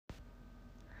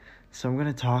So I'm going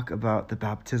to talk about the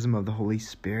baptism of the Holy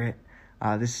Spirit.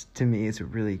 This, to me, is a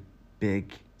really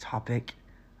big topic.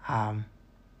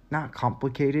 Not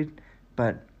complicated,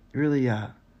 but really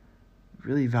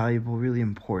valuable, really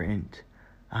important.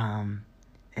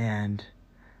 And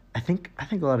I think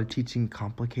a lot of teaching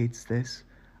complicates this.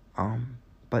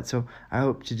 But so I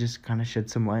hope to just kind of shed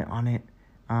some light on it,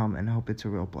 and I hope it's a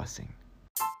real blessing.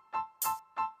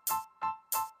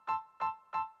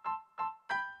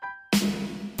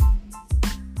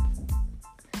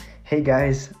 Hey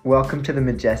guys, welcome to the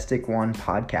Majestic One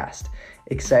podcast.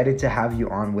 Excited to have you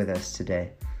on with us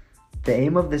today. The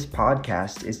aim of this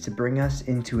podcast is to bring us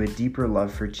into a deeper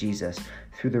love for Jesus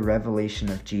through the revelation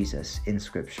of Jesus in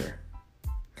Scripture.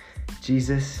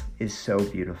 Jesus is so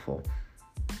beautiful.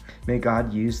 May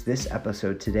God use this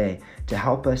episode today to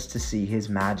help us to see His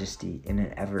majesty in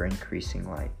an ever-increasing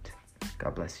light.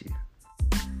 God bless you.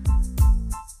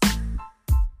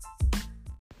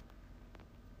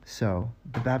 So,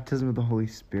 the baptism of the Holy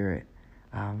Spirit,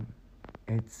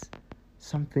 it's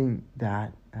something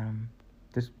that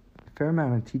there's a fair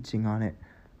amount of teaching on it.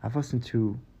 I've listened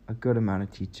to a good amount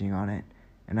of teaching on it,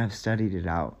 and I've studied it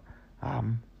out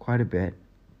quite a bit,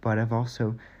 but I've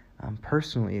also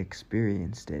personally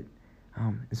experienced it.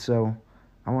 And so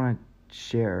I want to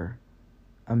share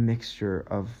a mixture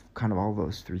of kind of all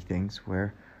those three things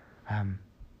where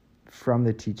from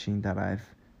the teaching that I've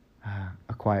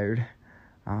acquired,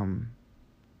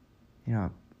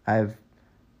 I've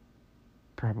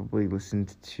probably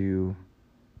listened to,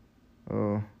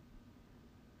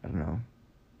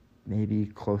 maybe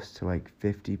close to like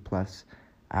 50 plus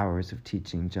hours of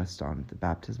teaching just on the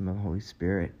baptism of the Holy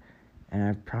Spirit. And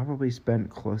I've probably spent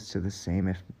close to the same,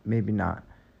 if maybe not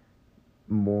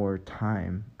more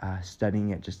time, studying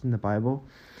it just in the Bible.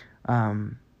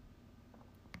 But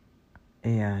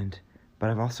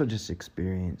I've also just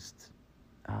experienced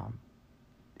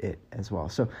it as well.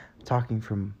 So talking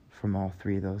from all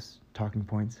three of those talking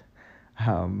points.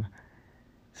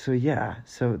 So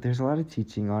there's a lot of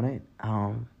teaching on it.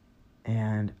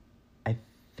 And I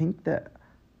think that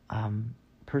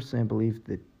personally I believe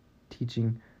that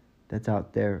teaching that's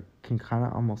out there can kind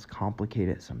of almost complicate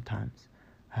it sometimes.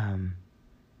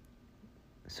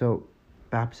 So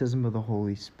baptism of the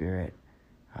Holy Spirit,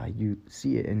 you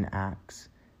see it in Acts.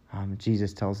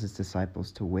 Jesus tells his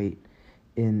disciples to wait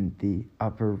in the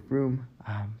upper room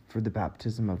for the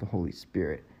baptism of the Holy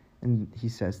Spirit. And he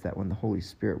says that when the Holy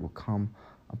Spirit will come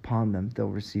upon them, they'll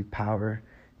receive power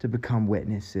to become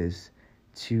witnesses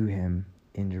to him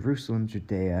in Jerusalem,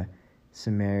 Judea,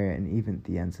 Samaria, and even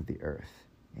the ends of the earth.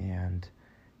 And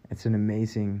it's an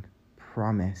amazing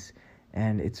promise.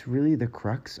 And it's really the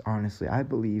crux, honestly, I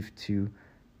believe, to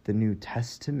the New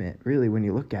Testament. Really, when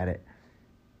you look at it,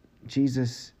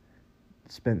 Jesus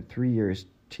spent 3 years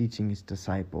teaching his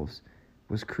disciples,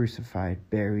 was crucified,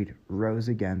 buried, rose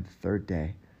again the third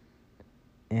day,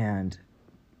 and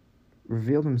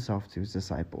revealed himself to his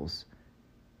disciples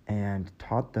and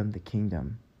taught them the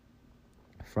kingdom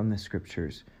from the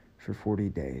scriptures for 40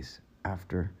 days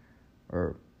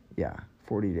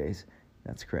 40 days,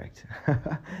 that's correct.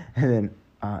 And then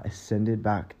ascended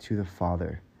back to the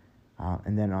Father.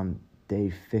 And then on day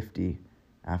 50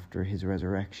 after his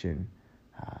resurrection,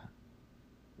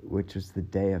 which was the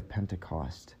day of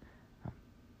Pentecost,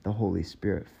 the Holy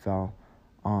Spirit fell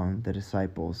on the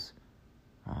disciples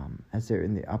as they're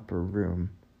in the upper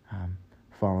room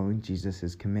following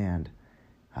Jesus' command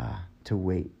to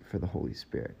wait for the Holy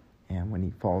Spirit. And when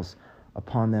he falls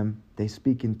upon them, they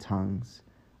speak in tongues.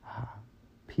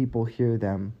 People hear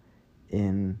them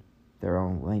in their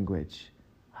own language,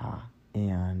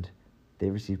 and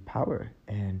they receive power,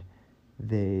 and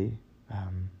they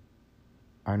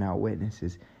are now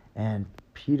witnesses. And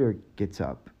Peter gets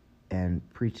up and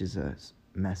preaches a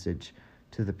message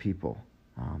to the people,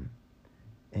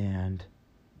 and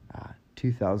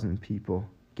 2,000 people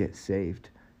get saved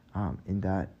in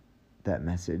that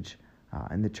message,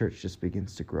 and the church just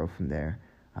begins to grow from there.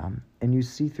 And you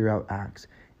see throughout Acts,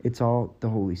 it's all the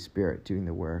Holy Spirit doing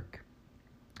the work.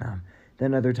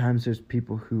 Then other times there's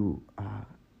people who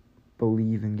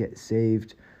believe and get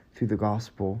saved through the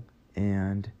gospel,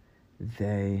 and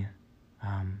they,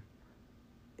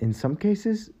 in some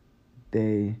cases,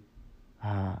 they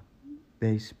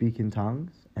speak in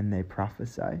tongues and they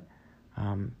prophesy.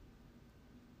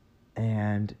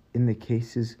 And in the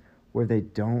cases where they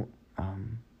don't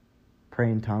pray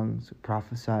in tongues,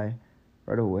 prophesy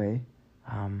right away,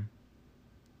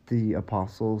 the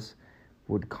apostles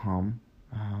would come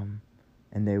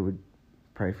and they would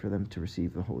pray for them to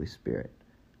receive the Holy Spirit.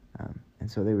 And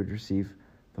so they would receive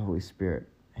the Holy Spirit,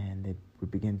 and they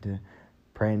would begin to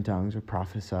pray in tongues or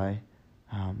prophesy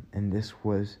And this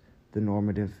was the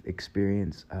normative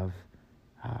experience of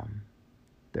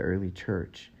the early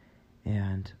church.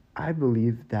 And I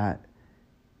believe that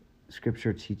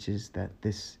Scripture teaches that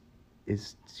this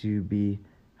is to be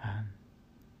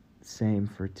same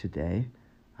for today,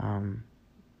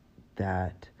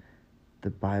 that the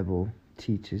Bible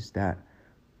teaches that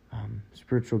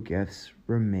spiritual gifts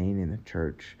remain in the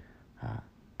church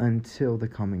until the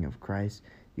coming of Christ.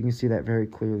 You can see that very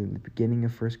clearly in the beginning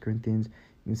of 1 Corinthians.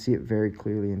 You can see it very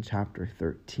clearly in chapter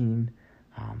 13,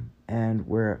 and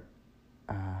where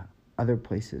other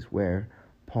places where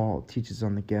Paul teaches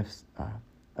on the gifts.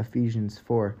 Ephesians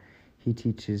 4, he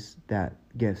teaches that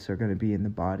gifts are going to be in the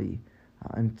body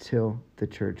until the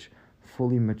church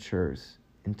fully matures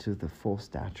into the full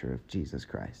stature of Jesus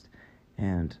Christ.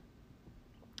 And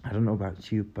I don't know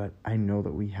about you, but I know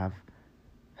that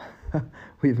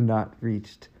we've not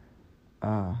reached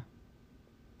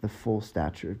the full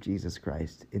stature of Jesus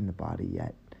Christ in the body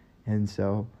yet. And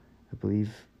so I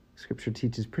believe Scripture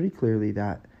teaches pretty clearly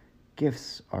that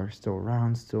gifts are still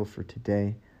around, still for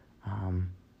today.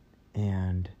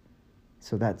 And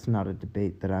so that's not a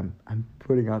debate that I'm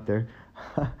putting out there.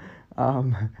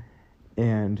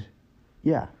 And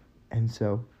yeah, and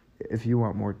so if you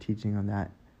want more teaching on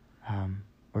that,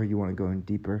 or you want to go in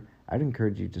deeper, I'd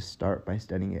encourage you to start by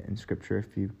studying it in Scripture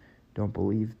if you don't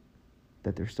believe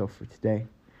that they're still for today.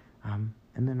 And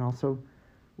then also,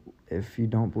 if you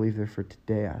don't believe they're for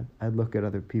today, I'd look at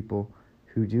other people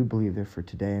who do believe they're for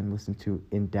today and listen to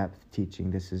in-depth teaching.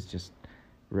 This is just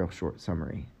a real short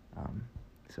summary.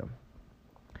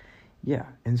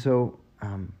 And so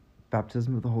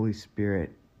baptism of the Holy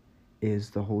Spirit is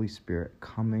the Holy Spirit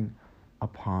coming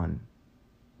upon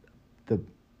the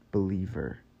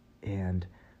believer. And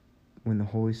when the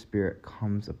Holy Spirit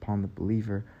comes upon the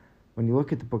believer, when you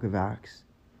look at the book of Acts,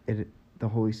 the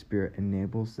Holy Spirit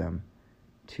enables them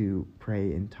to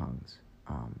pray in tongues.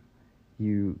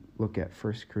 You look at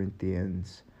 1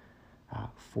 Corinthians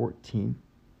 14,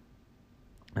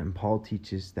 and Paul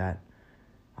teaches that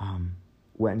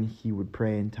when he would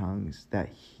pray in tongues, that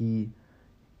he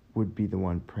would be the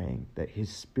one praying, that his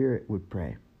spirit would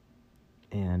pray.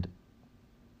 And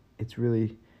it's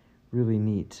really, really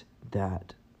neat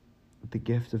that the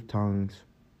gift of tongues,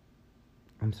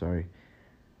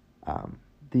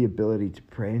 the ability to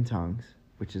pray in tongues,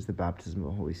 which is the baptism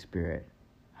of the Holy Spirit,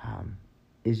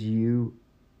 is you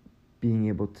being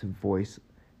able to voice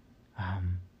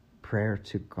prayer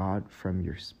to God from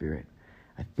your spirit.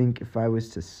 I think if I was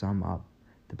to sum up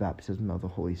the baptism of the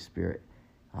Holy Spirit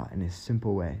in a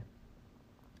simple way,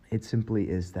 it simply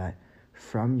is that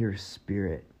from your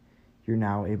spirit, you're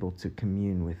now able to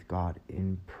commune with God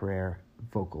in prayer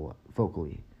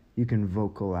vocally. You can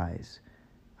vocalize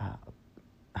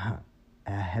a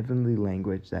heavenly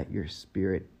language that your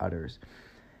spirit utters.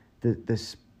 The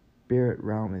spirit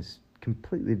realm is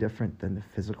completely different than the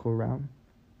physical realm.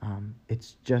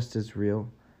 It's just as real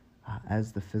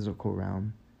as the physical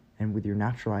realm. And with your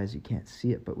natural eyes, you can't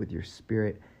see it, but with your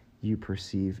spirit, you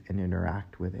perceive and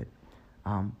interact with it.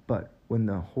 But when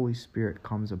the Holy Spirit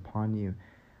comes upon you,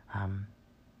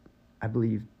 I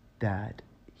believe that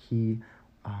he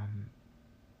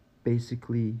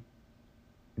basically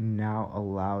now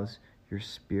allows your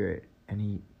spirit, and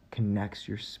he connects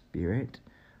your spirit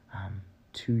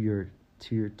to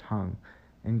your tongue,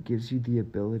 and gives you the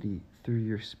ability through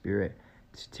your spirit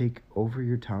to take over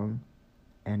your tongue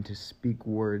and to speak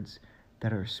words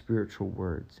that are spiritual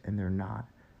words, and they're not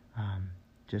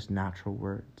just natural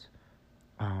words.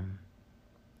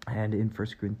 And in 1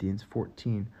 Corinthians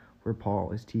 14, where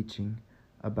Paul is teaching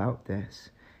about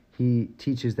this, he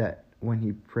teaches that when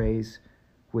he prays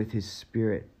with his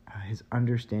spirit, his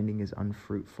understanding is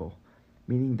unfruitful,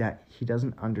 meaning that he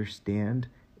doesn't understand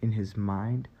in his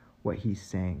mind what he's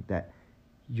saying, that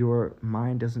your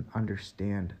mind doesn't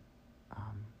understand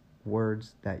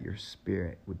words that your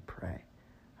spirit would pray.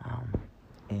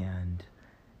 And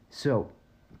so,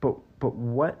 but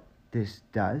what this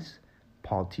does,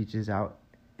 Paul teaches out.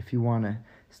 If you want to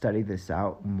study this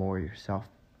out more yourself,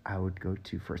 I would go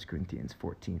to 1 Corinthians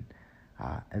 14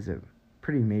 as a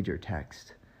pretty major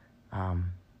text,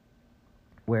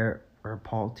 where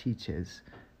Paul teaches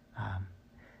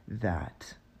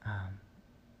that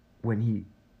when he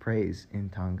prays in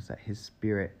tongues, that his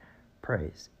spirit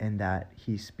prays, and that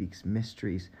he speaks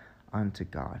mysteries unto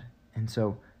God. And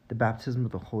so the baptism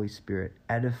of the Holy Spirit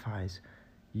edifies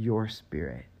your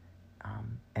spirit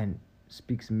and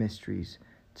speaks mysteries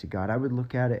to God. I would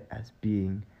look at it as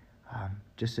being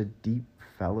just a deep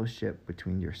fellowship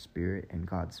between your spirit and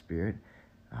God's spirit,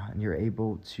 and you're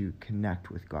able to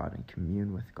connect with God and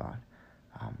commune with God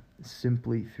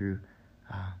simply through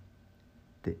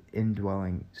the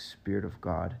indwelling Spirit of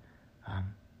God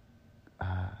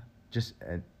just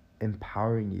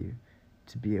empowering you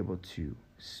to be able to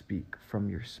speak from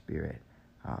your spirit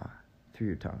through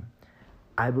your tongue.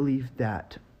 I believe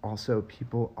that also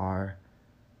people are,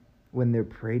 when they're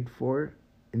prayed for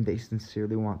and they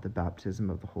sincerely want the baptism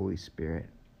of the Holy Spirit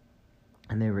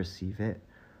and they receive it,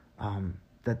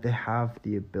 that they have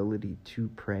the ability to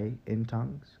pray in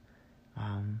tongues,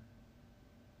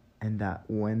 and that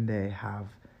when they have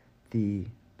the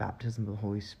baptism of the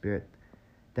Holy Spirit,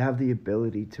 they have the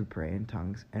ability to pray in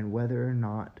tongues. And whether or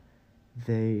not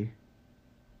they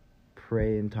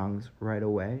pray in tongues right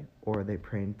away, or they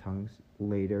pray in tongues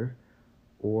later,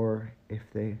 or if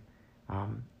they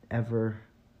ever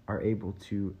are able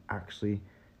to actually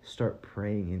start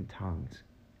praying in tongues,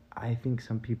 I think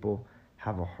some people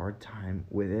have a hard time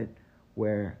with it,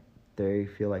 where they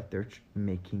feel like they're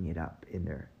making it up in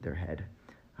their head.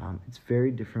 It's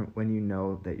very different when you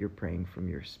know that you're praying from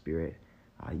your spirit.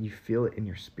 You feel it in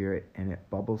your spirit, and it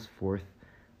bubbles forth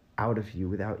out of you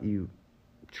without you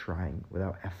trying,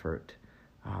 without effort.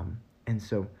 And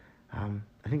so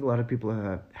I think a lot of people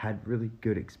have had really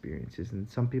good experiences, and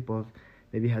some people have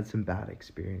maybe had some bad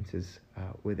experiences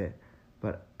with it.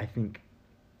 But I think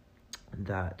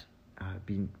that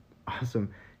being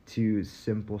awesome to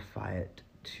simplify it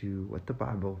to what the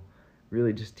Bible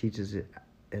really just teaches it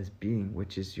as being,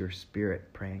 which is your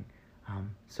spirit praying.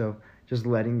 So just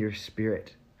letting your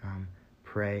spirit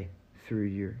pray through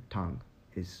your tongue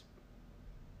is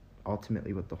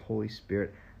ultimately what the Holy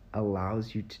Spirit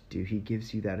allows you to do. He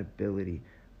gives you that ability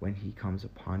when he comes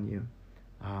upon you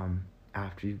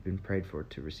after you've been prayed for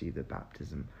to receive the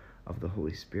baptism of the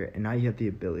Holy Spirit. And now you have the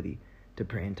ability to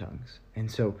pray in tongues. And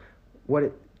so what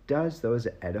it does, though, is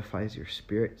it edifies your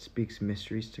spirit, speaks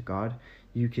mysteries to God.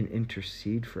 You can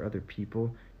intercede for other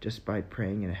people just by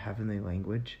praying in a heavenly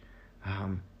language.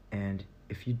 And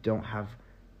if you don't have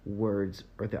words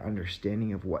or the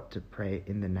understanding of what to pray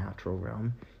in the natural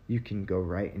realm, you can go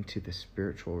right into the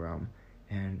spiritual realm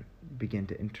and begin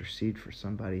to intercede for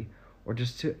somebody, or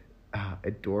just to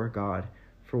adore God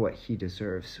for what he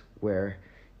deserves, where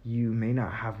you may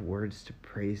not have words to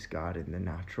praise God in the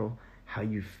natural, how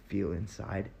you feel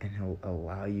inside, and he'll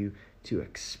allow you to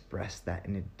express that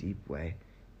in a deep way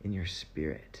in your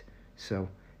spirit. So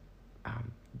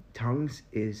tongues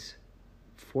is,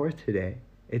 for today,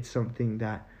 it's something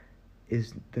that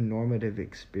is the normative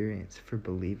experience for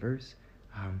believers,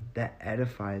 that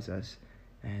edifies us.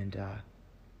 And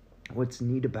what's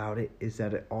neat about it is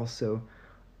that it also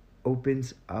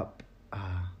opens up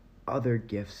other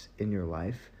gifts in your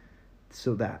life,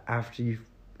 so that after you've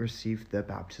received the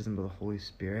baptism of the Holy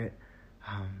Spirit,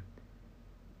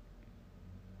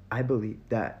 I believe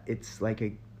that it's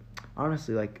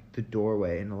honestly like the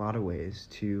doorway in a lot of ways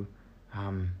to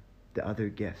the other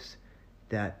gifts.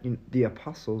 That the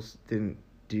apostles didn't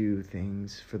do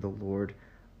things for the Lord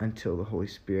until the Holy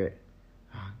Spirit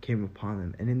came upon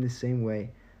them. And in the same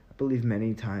way, I believe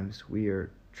many times we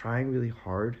are trying really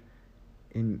hard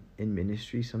in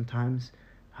ministry sometimes,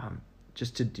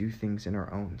 just to do things in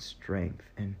our own strength.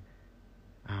 And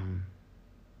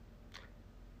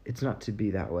it's not to be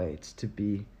that way. It's to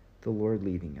be the Lord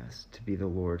leading us, to be the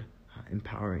Lord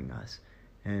empowering us,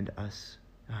 and us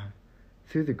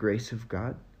through the grace of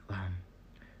God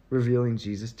revealing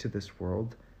Jesus to this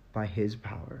world by his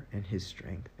power and his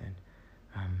strength. And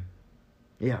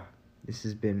this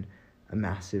has been a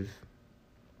massive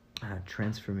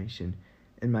transformation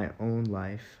in my own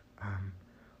life,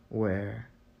 where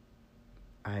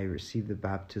I received the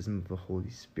baptism of the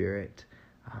Holy Spirit.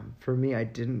 For me, I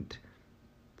didn't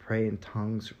pray in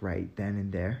tongues right then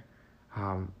and there.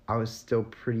 I was still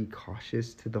pretty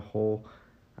cautious to the whole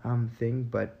thing,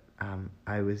 but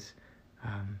I was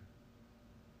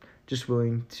just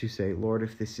willing to say, Lord,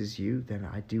 if this is you, then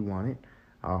I do want it.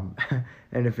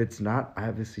 And if it's not, I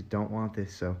obviously don't want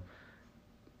this. So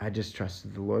I just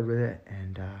trusted the Lord with it.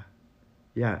 And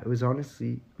it was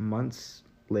honestly months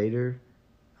later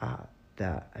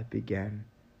that I began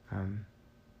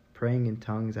praying in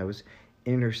tongues. I was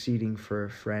interceding for a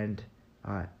friend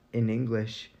in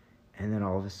English, and then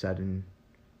all of a sudden,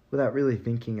 without really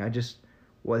thinking, I just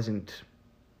wasn't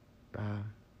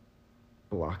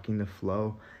blocking the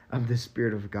flow of the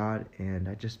Spirit of God, and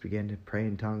I just began to pray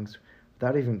in tongues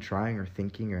without even trying or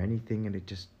thinking or anything, and it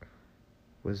just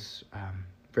was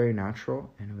very natural,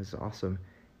 and it was awesome.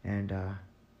 And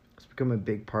it's become a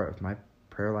big part of my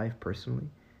prayer life personally.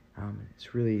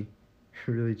 It's really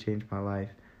changed my life.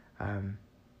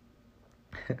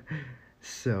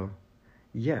 So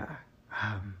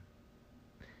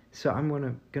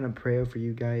I'm gonna pray over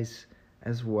you guys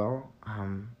as well.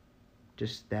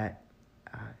 Just that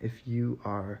if you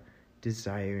are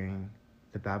desiring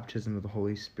the baptism of the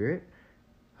Holy Spirit,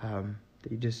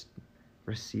 that you just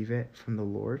receive it from the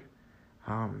Lord.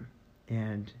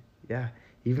 And yeah,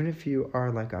 even if you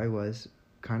are like I was,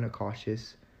 kind of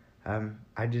cautious,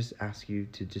 I just ask you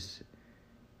to just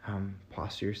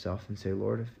posture yourself and say,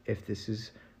 Lord, if this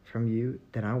is from you,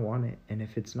 then I want it. And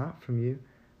if it's not from you,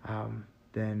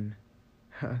 then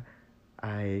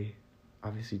I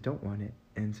obviously don't want it.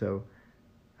 And so,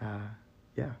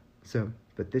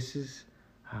 but this is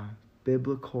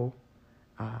biblical.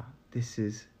 This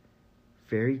is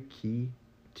very key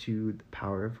to the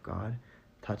power of God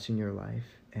touching your life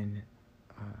and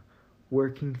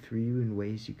working through you in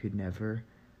ways you could never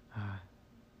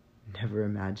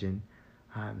imagine.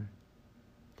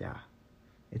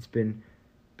 It's been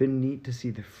neat to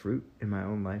see the fruit in my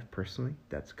own life personally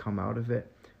that's come out of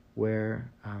it, where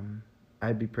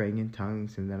I'd be praying in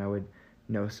tongues and then I would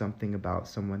know something about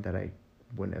someone that I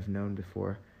wouldn't have known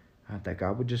before, that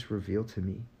God would just reveal to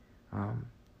me,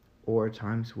 or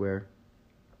times where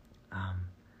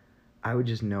I would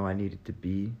just know I needed to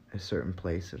be a certain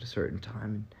place at a certain time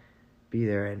and be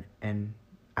there. And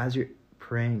as you're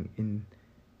praying in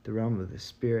the realm of the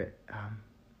Spirit,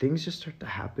 things just start to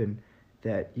happen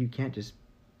that you can't just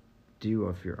do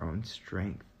of your own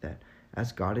strength. That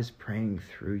as God is praying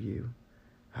through you,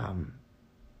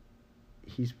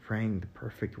 he's praying the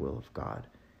perfect will of God,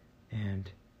 and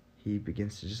he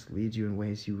begins to just lead you in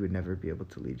ways you would never be able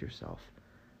to lead yourself.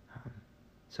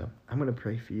 So I'm going to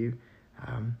pray for you.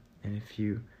 And if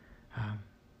you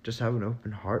just have an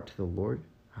open heart to the Lord,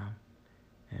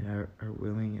 and are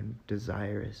willing and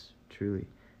desirous truly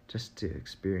just to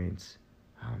experience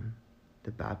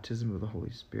the baptism of the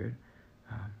Holy Spirit,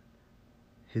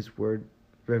 his word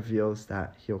reveals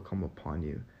that he'll come upon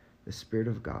you. The Spirit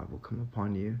of God will come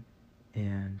upon you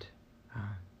and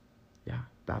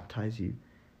baptize you,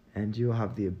 and you'll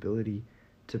have the ability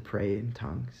to pray in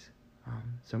tongues.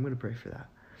 So I'm going to pray for that.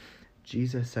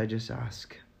 Jesus, I just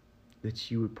ask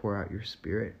that you would pour out your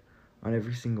Spirit on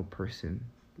every single person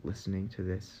listening to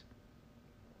this.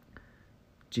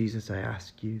 Jesus, I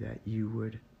ask you that you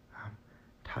would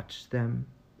touch them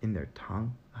in their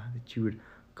tongue, that you would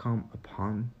come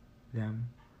upon them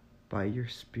by your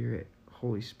Spirit,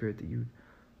 Holy Spirit, that you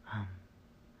would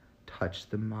touch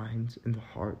the minds and the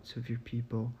hearts of your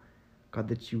people. God,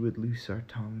 that you would loose our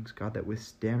tongues. God, that with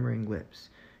stammering lips,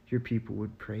 your people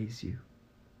would praise you.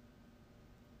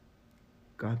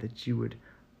 God, that you would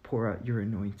pour out your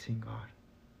anointing, God.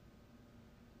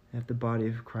 That the body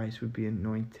of Christ would be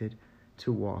anointed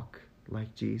to walk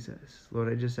like Jesus. Lord,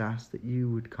 I just ask that you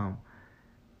would come,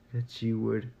 that you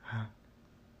would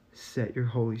set your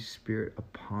Holy Spirit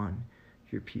upon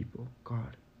your people,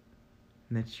 God,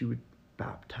 and that you would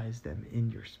baptize them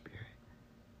in your Spirit,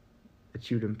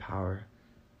 that you would empower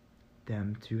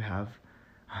them to have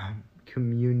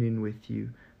communion with you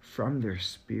from their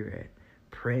spirit,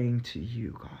 praying to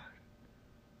you, God,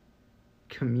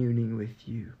 communing with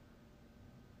you,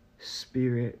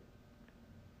 spirit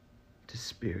to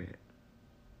spirit,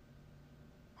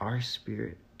 our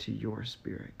spirit to your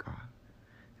spirit, God,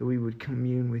 that we would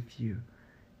commune with you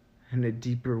in a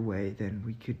deeper way than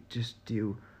we could just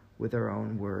do with our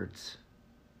own words.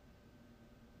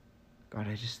 God,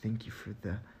 I just thank you for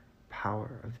the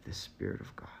power of the Spirit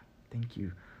of God. Thank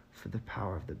you for the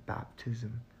power of the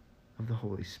baptism of the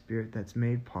Holy Spirit that's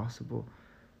made possible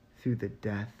through the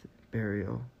death,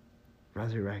 burial,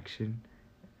 resurrection,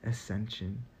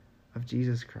 ascension of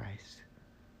Jesus Christ.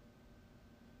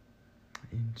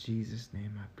 In Jesus'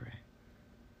 name I pray.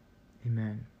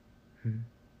 Amen.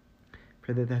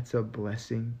 Pray that that's a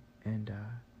blessing, and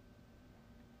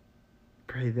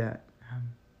pray that,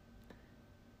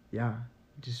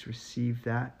 just receive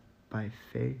that by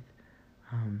faith.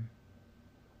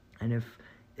 And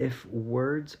if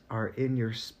words are in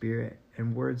your spirit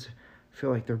and words feel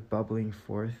like they're bubbling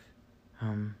forth,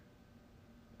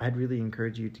 I'd really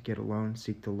encourage you to get alone,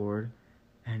 seek the Lord,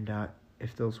 and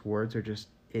if those words are just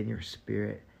in your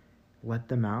spirit, let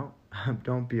them out.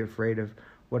 Don't be afraid of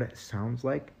what it sounds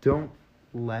like. Don't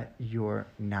let your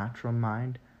natural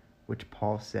mind, which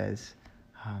Paul says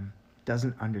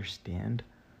doesn't understand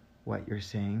what you're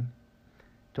saying,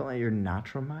 don't let your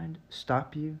natural mind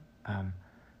stop you.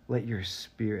 Let your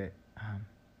spirit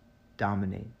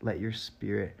dominate. Let your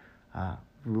spirit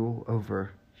rule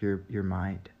over your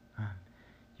mind.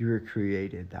 You were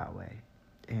created that way.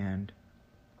 And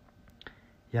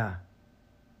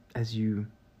as you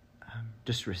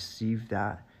just receive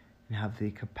that and have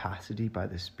the capacity by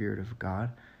the Spirit of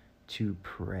God to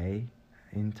pray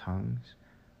in tongues,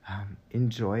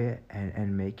 enjoy it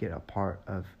and make it a part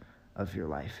of your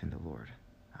life in the Lord.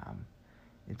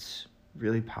 It's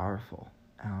really powerful.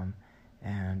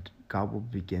 And God will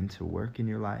begin to work in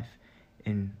your life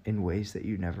in ways that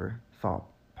you never thought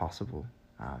possible.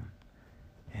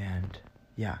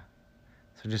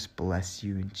 So just bless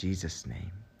you in Jesus'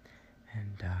 name,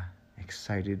 and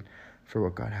excited for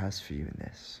what God has for you in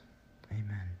this.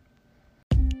 Amen.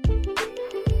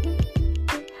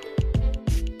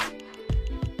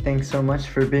 Thanks so much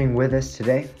for being with us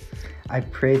today. I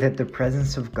pray that the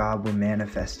presence of God will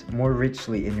manifest more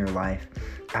richly in your life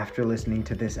after listening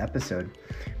to this episode.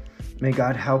 May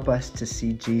God help us to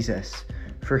see Jesus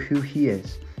for who he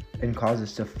is and cause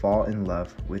us to fall in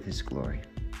love with his glory.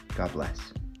 God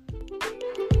bless.